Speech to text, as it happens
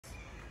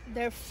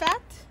they're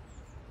fat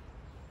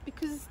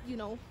because, you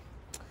know,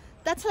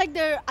 that's like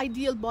their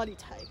ideal body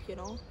type, you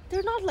know.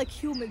 They're not like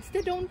humans.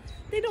 They don't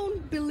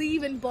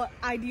believe in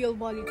ideal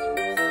body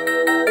types.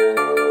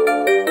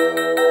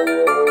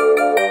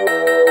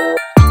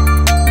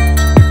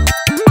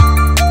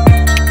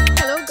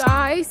 Hello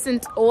guys,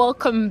 and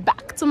welcome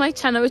back to my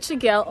channel. It's your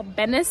girl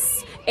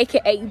Benis,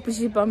 aka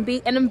Bougie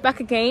Bambi, and I'm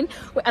back again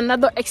with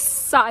another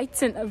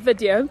exciting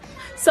video.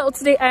 So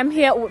today I'm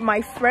here with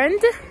my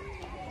friend.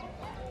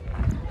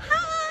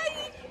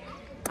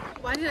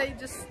 Why did I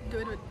just do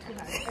it with two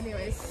hands?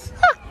 Anyways.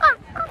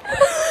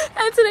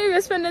 And today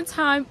we're spending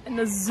time in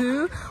the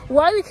zoo.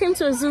 Why we came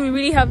to a zoo, we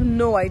really have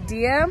no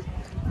idea.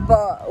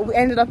 But we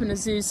ended up in a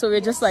zoo, so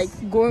we're just like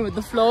going with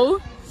the flow.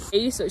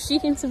 So she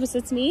came to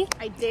visit me.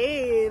 I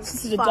did.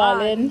 She's the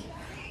darling.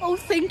 Oh,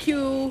 thank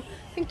you.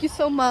 Thank you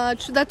so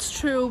much. That's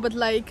true, but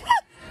like,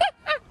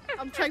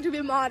 I'm trying to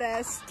be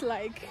modest.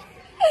 Like,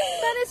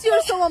 Dennis,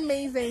 you're so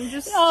amazing.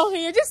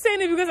 You're just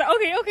saying it because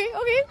okay.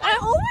 I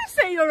always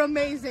say you're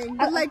amazing,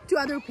 but like to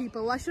other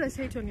people. Why should I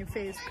say it on your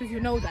face? Because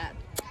you know that.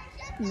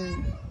 Oh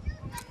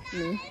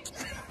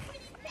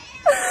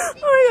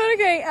my god,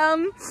 okay.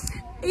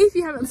 If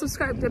you haven't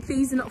subscribed,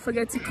 please do not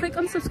forget to click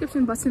on the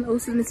subscription button,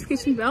 also the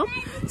notification bell,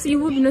 so you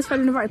will be notified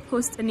whenever I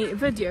post a new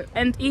video.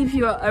 And if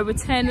you are a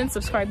returning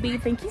subscriber,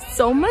 thank you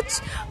so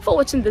much for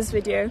watching this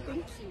video. Thank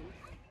you.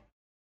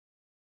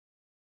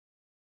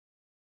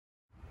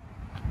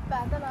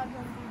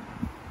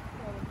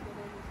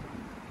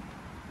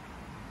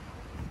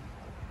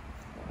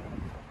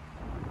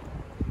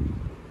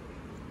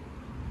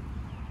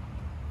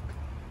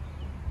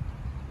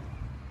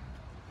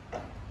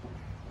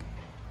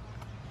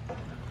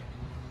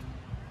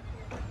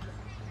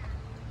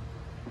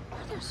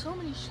 There's so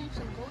many sheep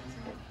and goats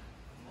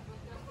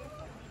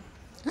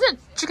in Is it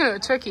chicken or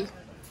turkey?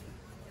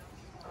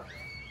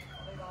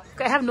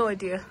 Okay, I have no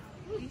idea.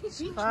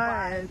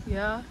 Fine.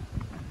 Yeah.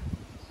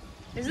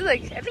 Is it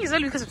like, I think it's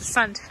only because of the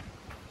sand.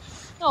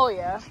 Oh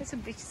yeah, it's a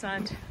big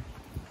sand.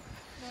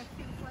 That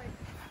feels like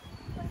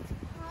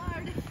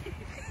hard.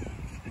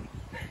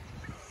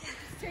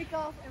 Just take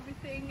off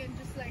everything and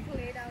just like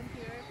lay down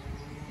here.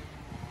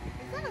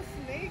 Is that a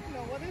snake?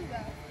 No, what is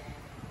that?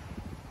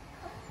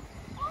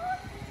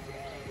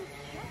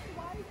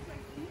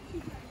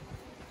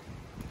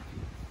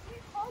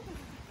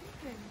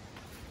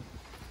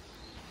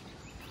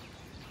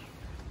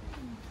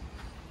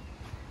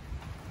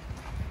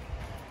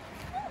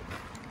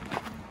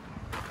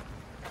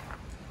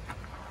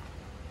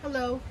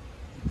 Hello.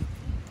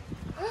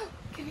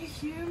 Can you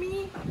hear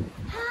me?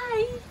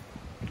 Hi.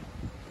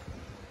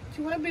 Do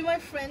you want to be my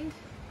friend?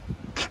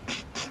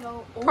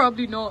 No. Oh,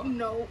 Probably not.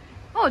 no.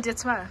 Oh,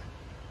 that's why.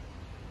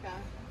 Yeah,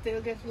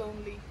 they'll get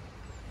lonely.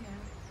 Yeah.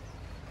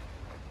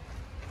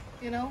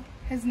 You know,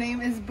 his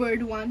name is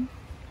Bird 1,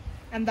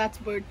 and that's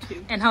Bird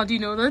 2. And how do you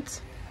know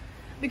that?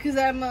 Because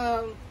I'm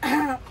a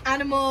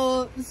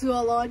animal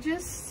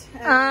zoologist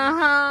and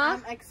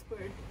I'm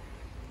expert.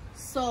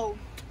 So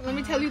let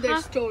me tell you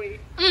their story.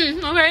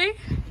 Okay.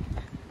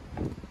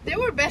 They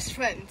were best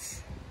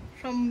friends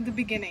from the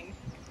beginning,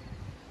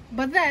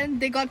 but then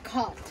they got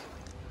caught.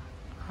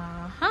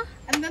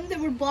 And then they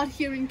were brought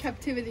here in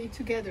captivity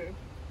together.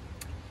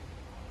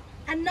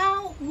 And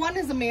now one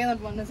is a male and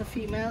one is a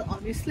female,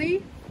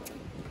 obviously.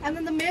 And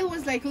then the male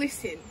was like,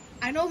 listen,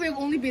 I know we've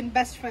only been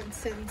best friends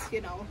since, you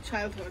know,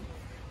 childhood,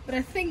 but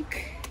I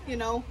think, you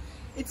know,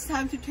 it's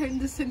time to turn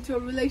this into a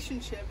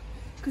relationship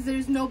because there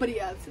is nobody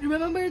else.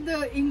 Remember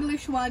the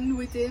English one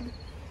we did?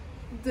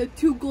 The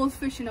two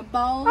goldfish in a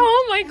bowl?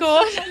 Oh my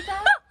god. Like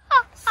that?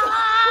 So,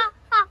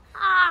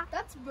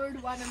 that's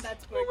Bird 1 and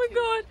that's Bird 2. Oh my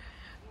god.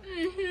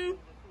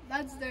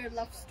 That's their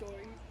love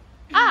story.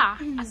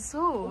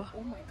 So.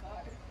 Oh my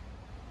god.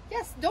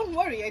 Yes, don't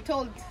worry. I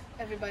told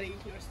everybody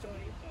your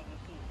story.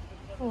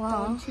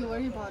 Wow. Don't you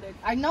worry about it.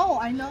 I know.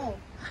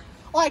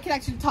 Oh, I can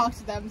actually talk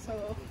to them,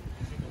 so.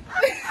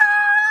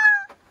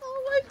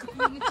 Oh my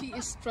god. Unity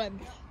is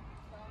strength.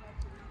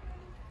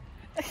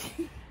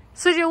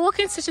 So you're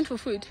walking searching for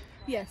food?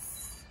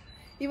 Yes.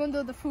 Even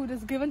though the food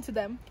is given to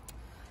them,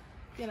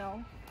 you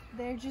know,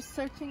 they're just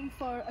searching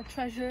for a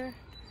treasure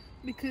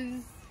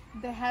because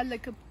they had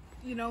like a,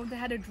 you know, they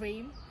had a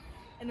dream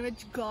in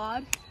which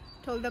God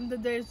told them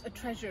that there's a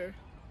treasure.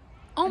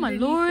 Oh my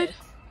lord. It.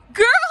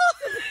 Girl!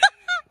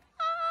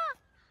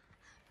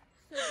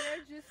 So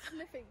they're just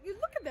sniffing. You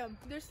look at them.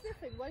 They're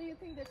sniffing. What do you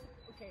think they're...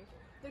 Okay.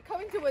 They're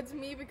coming towards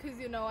me because,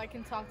 you know, I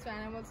can talk to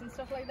animals and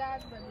stuff like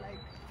that, but like...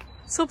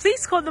 So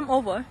please call them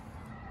over.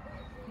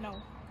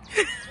 No.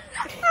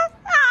 I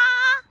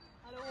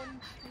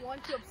don't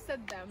want to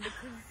upset them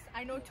because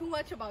I know too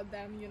much about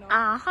them, you know.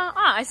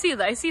 I see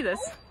that. I see this.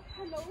 Oh,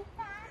 hello.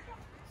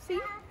 See?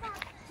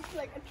 Just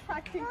like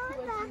attracting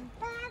towards me.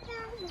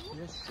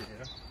 Yes,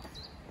 dear.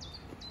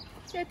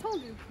 See, I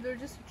told you. They're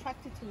just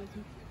attracted towards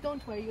me.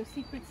 Don't worry, your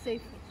secret's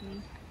safe with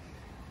me.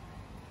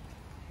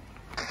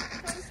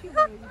 Don't you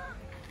worry.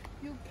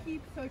 You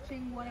keep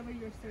searching whatever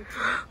you're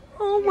searching.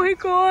 Oh my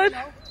god.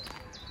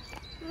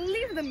 You know?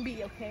 Leave them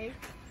be, okay?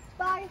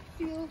 Bye.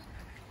 See you.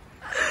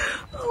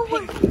 Oh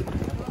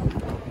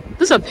pig.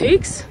 Those are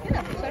pigs?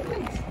 Yeah, those are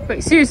pigs.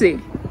 Wait, seriously?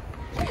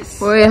 Yes.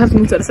 Well, I have to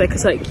move to the side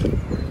because, like,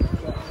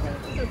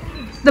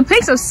 the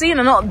pigs I've seen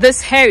are not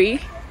this hairy.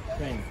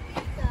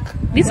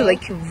 These are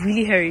like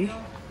really hairy.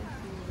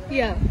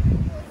 Yeah.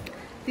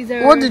 These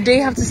are. What do they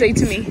have to say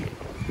to me?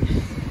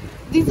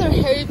 These are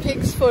hairy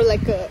pigs for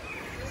like a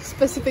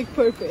specific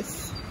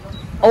purpose.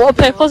 Oh, what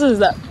purpose is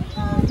that?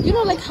 You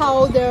know, like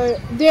how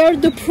they're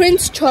the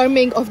Prince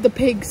Charming of the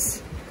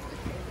pigs.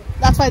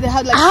 That's why they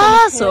have like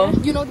so much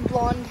hair. You know, the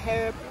blonde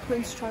hair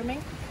Prince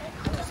Charming.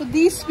 So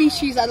these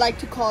species I like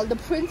to call the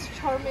Prince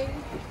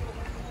Charming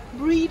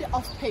breed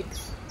of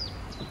pigs.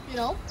 You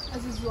know,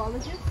 as a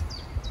zoologist.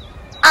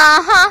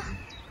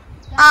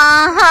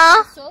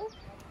 So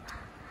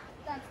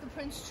that's the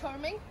Prince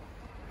Charming.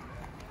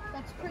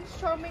 That's Prince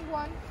Charming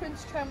 1,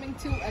 Prince Charming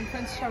 2, and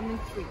Prince Charming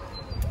 3.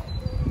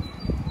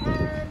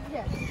 And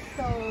yes,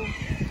 so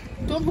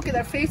don't look at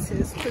their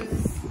faces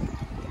because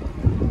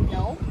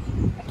no,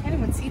 I can't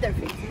even see their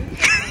faces.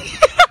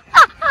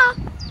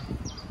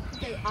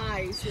 Their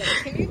eyes, like,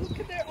 can you look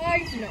at their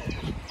eyes? No.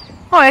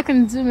 Oh, I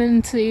can zoom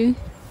into you.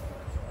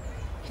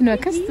 You know, I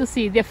can still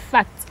see they're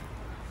fat.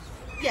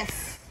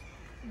 Yes,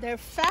 they're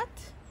fat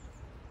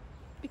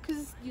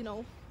because, you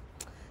know,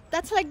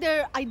 that's like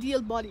their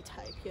ideal body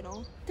type, you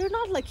know. They're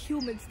not like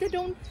humans. They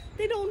don't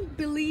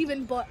believe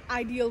in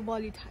ideal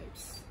body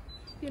types.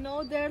 You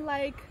know, they're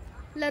like,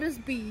 let us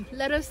be,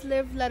 let us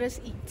live, let us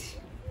eat.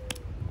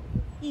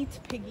 Eat,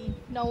 piggy.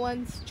 No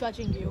one's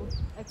judging you.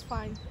 It's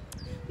fine.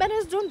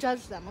 Benners, don't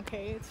judge them,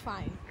 okay? It's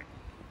fine.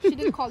 She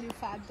didn't call you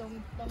fat.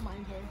 Don't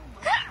mind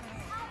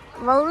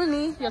her. Well,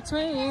 really, you're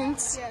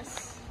twins.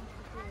 Yes.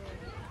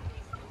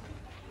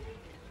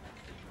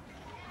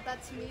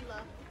 That's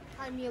Mila.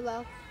 Hi,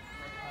 Mila.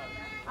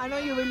 I know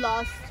you were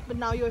lost, but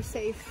now you're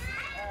safe.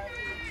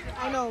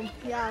 I know.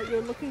 Yeah,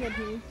 you're looking at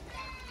me.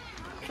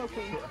 It's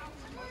okay.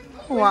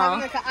 We're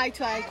having like an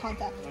eye-to-eye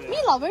contact.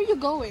 Mila, where are you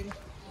going?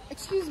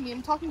 Excuse me,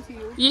 I'm talking to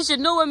you. You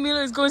should know where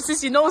Milo is going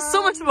since you know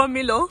so much about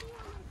Milo.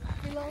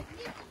 Milo,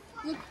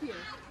 look here.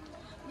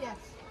 Yes,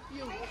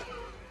 you.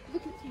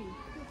 Look at me.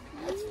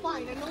 It's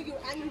fine. I know you're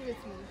angry with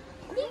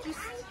me. Just,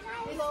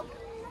 Milo.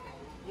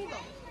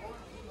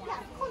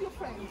 Yeah, call your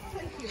friends.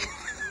 Thank you.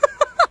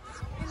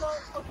 Milo,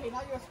 okay,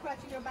 now you're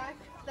scratching your back.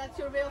 That's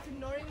your way of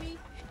ignoring me.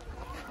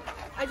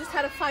 I just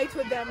had a fight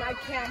with them. I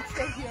can't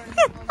stay here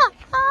anymore.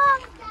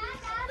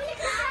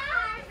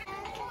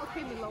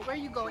 Okay, Milo, where are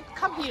you going?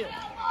 Come here.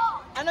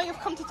 I know you've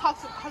come to talk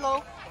to...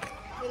 Hello?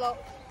 Milo.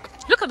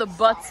 Look at the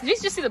butt. Did you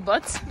just see the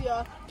butt?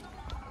 Yeah.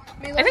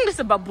 Milo? I think it's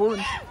a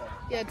baboon.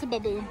 Yeah, it's a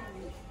baboon.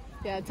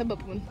 Yeah, it's a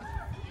baboon.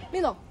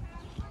 Milo,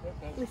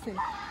 listen.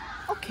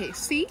 Okay,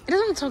 see? It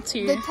doesn't want to talk to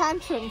you. The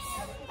tantrums.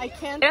 I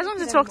can't... It doesn't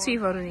want to talk to you,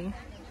 Varuni.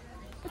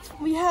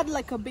 We had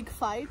like a big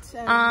fight.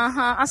 And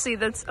I see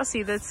that. I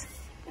see that.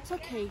 it's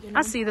okay, you know.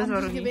 I see that, I'm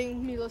just Varuni.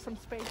 giving Milo some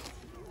space.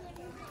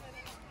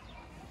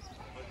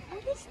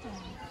 What is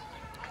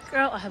that?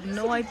 Girl, I have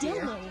no idea.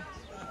 Yellow.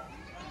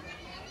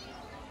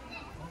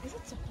 Is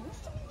it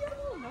supposed to be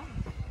yellow or not?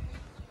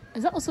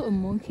 Is that also a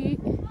monkey?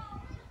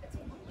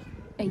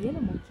 A yellow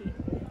monkey.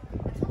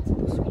 It's not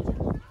supposed to be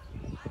yellow.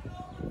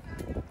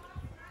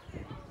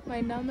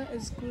 Mein Name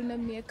ist Grüne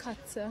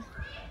Meerkatze.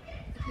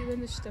 Ich liebe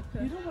eine Steppe.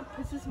 You know what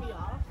pisses me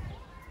off?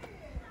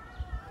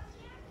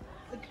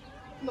 Like,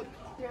 look,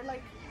 they're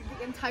like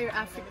the entire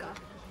Africa.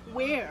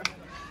 Where?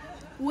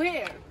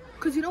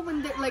 Because you know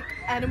when they're like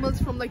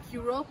animals from like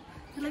Europe,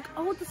 they're like,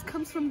 oh, this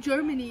comes from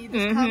Germany.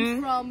 This comes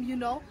from, you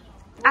know.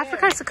 Where?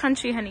 Africa is a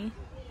country, honey.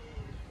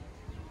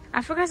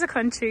 Africa is a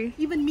country.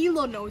 Even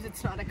Milo knows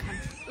it's not a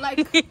country.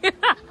 Like, this is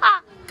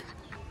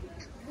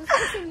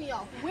pissing me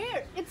off.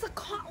 Where? It's a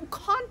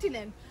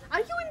continent. Are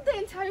you in the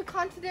entire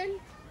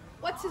continent?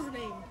 What's his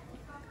name?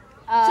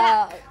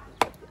 Jack.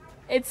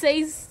 It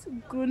says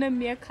Grüne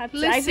Meerkatze. I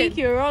Listen. think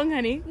you're wrong,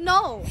 honey.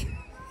 No.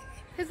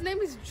 His name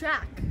is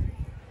Jack.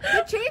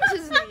 He changed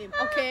his name,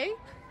 okay?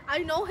 I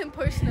know him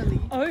personally.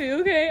 Oh,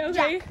 okay.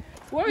 Jack.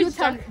 Where You is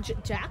tell Jack? me.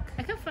 Jack?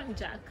 I can't find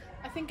Jack.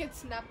 I think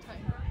it's nap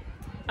time.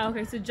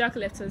 Okay, so Jack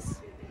left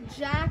us.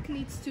 Jack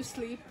needs to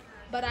sleep,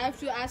 but I have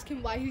to ask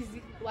him why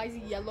is he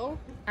yellow?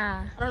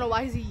 Ah. I don't know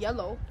why is he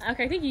yellow.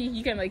 Okay, I think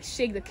you can like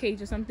shake the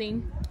cage or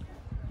something.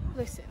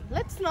 Listen,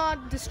 let's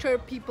not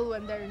disturb people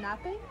when they're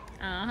napping.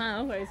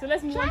 Okay, so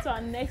let's move on to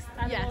our next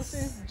animal Yes.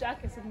 since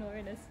Jack is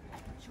ignoring us.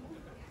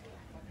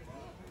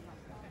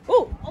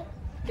 Oh!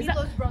 Is that...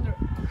 Milo's brother.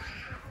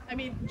 I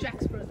mean,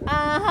 Jack's brother.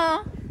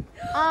 Uh-huh.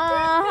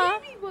 They're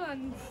baby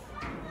ones.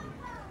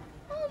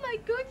 Oh my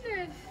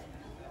goodness.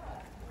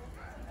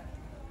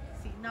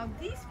 See, now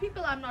these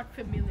people I'm not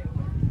familiar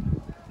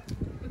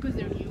with because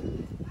they're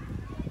new.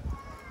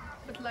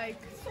 But like,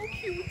 so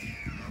cute.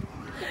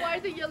 Why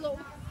are they yellow?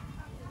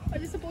 Are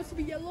they supposed to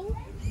be yellow?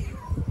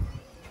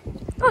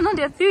 Oh no,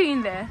 there are 3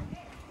 in there.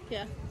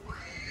 Yeah.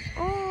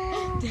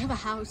 Oh. They have a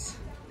house.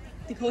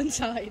 They go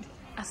inside.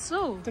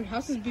 So Their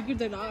house is bigger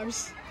than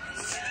ours.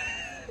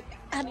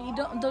 Annie,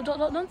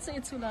 don't say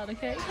it too loud,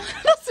 okay?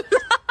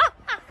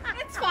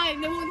 It's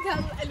fine. They won't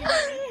tell anybody.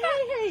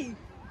 Hey.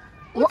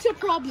 What's your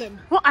problem?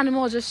 What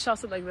animal just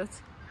shouted like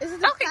this? Is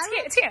it a Okay, parrot?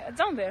 it's here,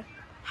 down there.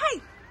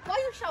 Hey, why are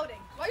you shouting?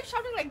 Why are you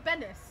shouting like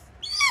Venice?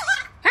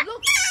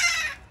 Look,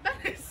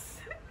 Venice.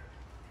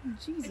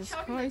 Jesus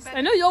shouting Christ. like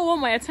I know you all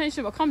want my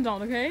attention, but calm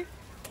down, okay?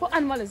 What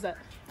animal is that?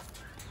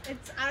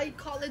 I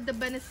call it the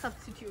Venice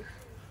substitute.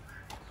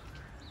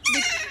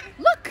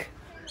 Look,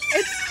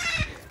 it's.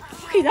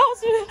 Okay, that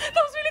was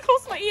really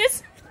close to my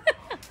ears.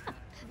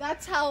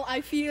 That's how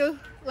I feel.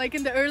 Like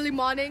in the early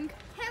morning,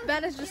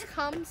 Venice just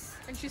comes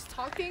and she's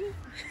talking.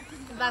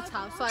 That's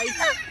how. So I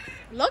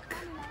look,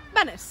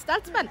 Venice.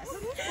 That's Venice.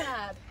 What is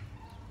that?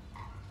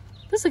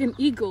 That's like an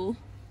eagle.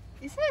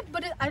 Is it?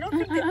 But I don't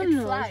think I it don't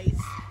know. flies.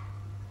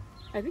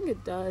 I think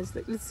it does.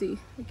 Like, let's see.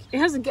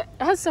 It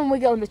has some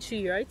wiggle on the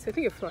tree, right? So I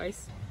think it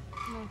flies.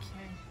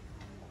 Okay.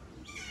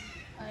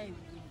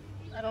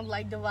 I don't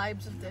like the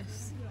vibes of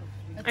this.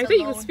 It's I think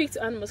you alone. can speak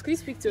to animals. Can you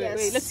speak to Yes. it?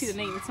 Wait, let's see the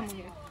name. It's someone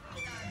here.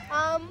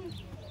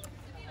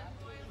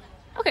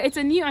 Okay, it's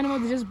a new animal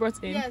they just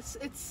brought in. Yes,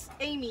 it's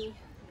Amy.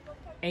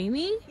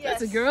 Amy?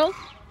 That's a Yes. girl?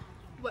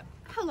 What?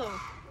 Hello.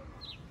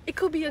 It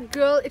could be a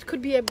girl, it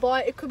could be a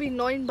boy, it could be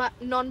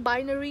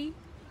non-binary.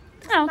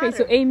 Ah, okay,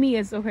 so matter. Amy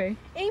is okay.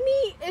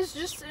 Amy is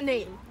just a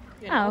name.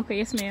 you know? Ah, okay,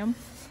 yes ma'am.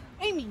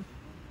 Amy.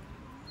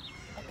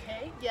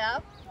 Okay, yeah.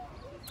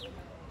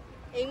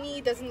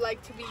 Amy doesn't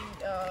like to be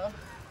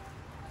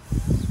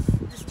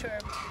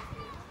disturbed.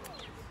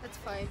 That's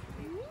fine.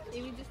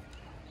 Amy just.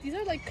 These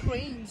are like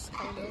cranes,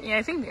 kind of. Yeah,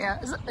 I think, yeah.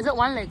 Is it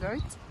one leg,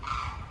 right?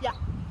 Yeah.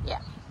 Yeah,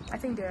 I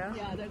think they are.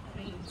 Yeah, they're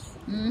cranes.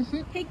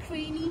 Mm-hmm. Hey,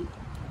 craney.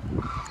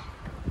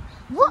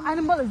 What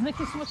animal is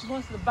making so much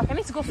noise to the back? I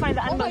need to go find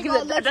the animal. my Give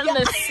God, it let's a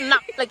get-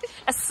 snap, like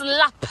a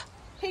slap.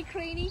 Hey,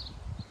 craney.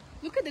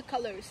 Look at the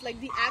colors, like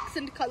the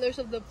accent colors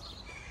of the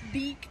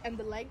beak and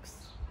the legs.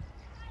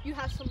 You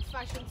have some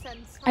fashion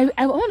sense.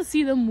 I want to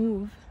see them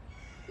move.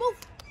 Move.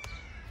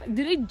 Like,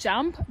 do they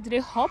jump? Do they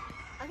hop?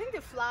 I think they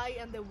fly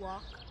and they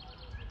walk.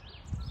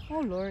 Oh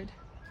Lord.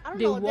 I don't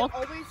They know. walk?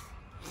 They're always.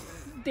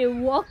 They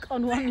walk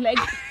on one leg.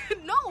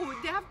 No,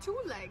 they have two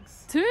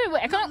legs. Two?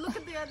 Wait, I No, can't. look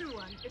at the other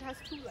one. It has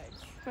two legs.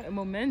 Wait a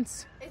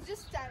moment. It's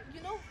just that,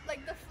 you know,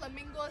 like the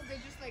flamingos, they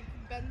just like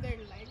bend their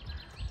leg.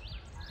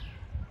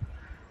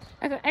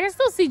 I can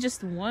still see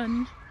just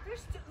one.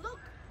 Look,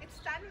 it's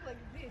standing like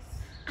this.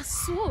 I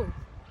saw.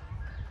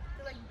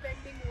 They're like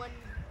bending one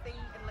thing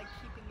and like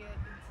keeping it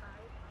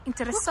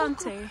inside.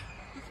 Interessante.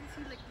 You can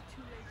see like the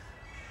two legs.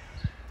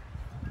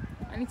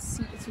 I need to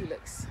see the two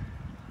legs.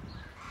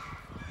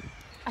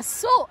 I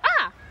saw.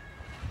 Ah!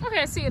 Okay,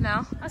 I see you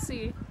now. I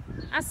see you.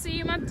 I see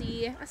you, my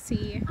dear. I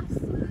see you.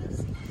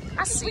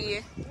 I see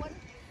you. What?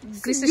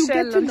 You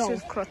get to know.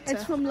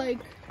 It's from like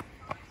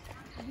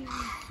the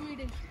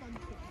Swedish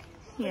country.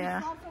 But Yeah.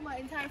 It's not from our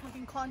entire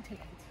fucking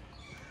continent.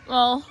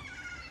 Well,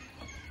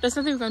 there's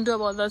nothing we can do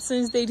about that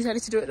since they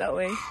decided to do it that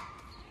way.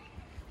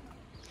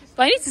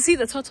 But I need to see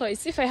the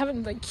tortoise. If I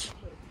haven't, like.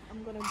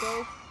 I'm gonna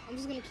go. I'm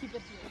just gonna keep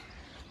it here.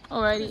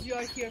 Because Alrighty. you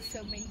are here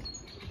filming.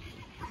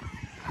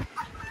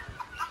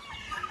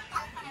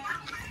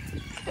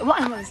 What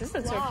animal is this?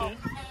 A Wow. turkey?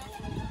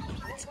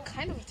 It's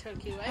kind of a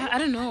turkey, right? I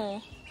don't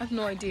know. I have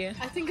no idea.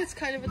 I think it's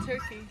kind of a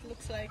turkey.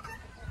 Looks like.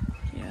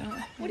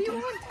 Yeah. What do you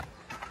want?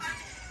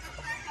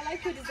 I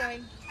like your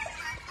design.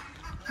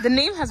 The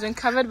name has been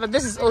covered, but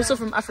this is also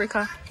from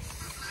Africa.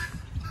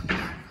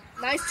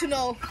 Nice to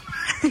know.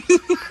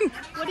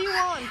 What do you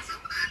want?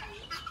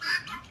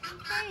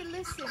 Hey,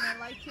 listen, I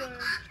like your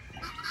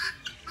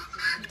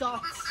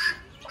dots.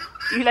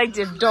 You like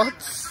the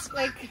dots?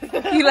 Like,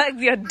 You like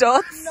your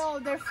dots? no,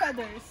 they're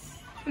feathers.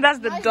 That's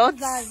the Nice dots.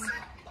 design.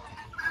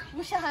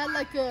 Wish I had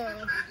like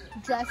a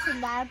dress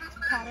in that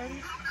pattern.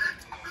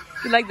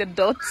 You like the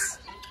dots?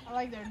 I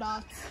like their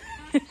dots.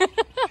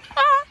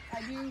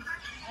 I do.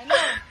 I know.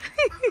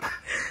 He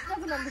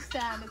doesn't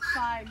understand. It's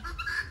fine.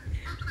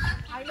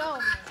 I know.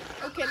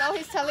 Okay, now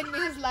he's telling me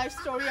his life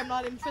story. I'm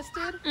not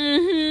interested.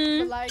 Mm-hmm.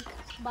 But like,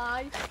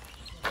 bye.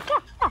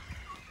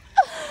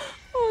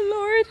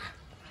 Oh Lord.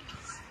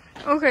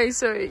 Okay,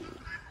 so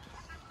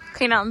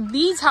okay, now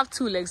these have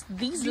two legs.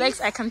 These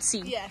legs I can see.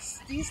 Yes,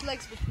 these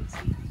legs we can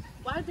see.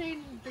 Why are they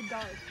in the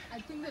dark? I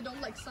think they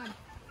don't like sun.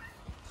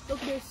 Look,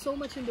 there's so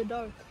much in the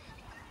dark.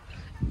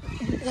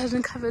 It has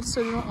been covered,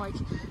 so they don't like.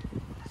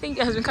 I think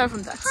it has been covered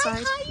from that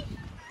side. Hi.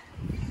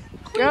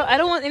 Girl, I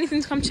don't want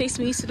anything to come chase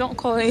me, so don't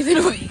call anything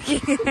over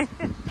here.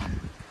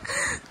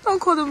 Don't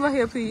call them over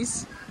here,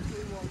 please.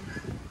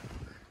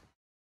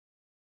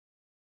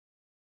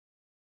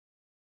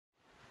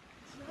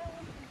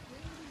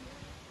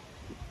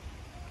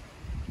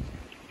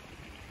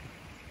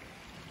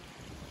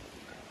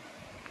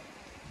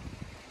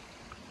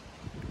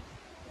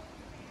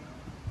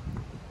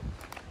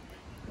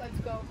 Let's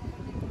go.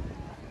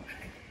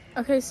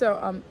 Okay,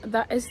 so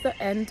that is the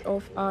end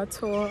of our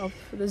tour of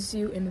the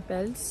zoo in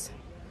Wels.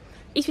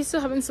 If you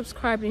still haven't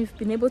subscribed and you've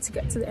been able to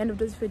get to the end of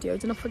this video,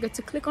 do not forget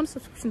to click on the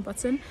subscription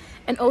button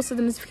and also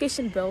the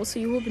notification bell so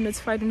you will be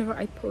notified whenever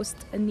I post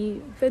a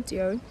new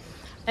video.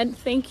 And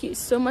thank you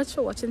so much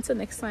for watching. Till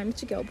next time,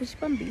 it's your girl Bush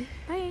Bambi.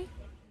 Bye.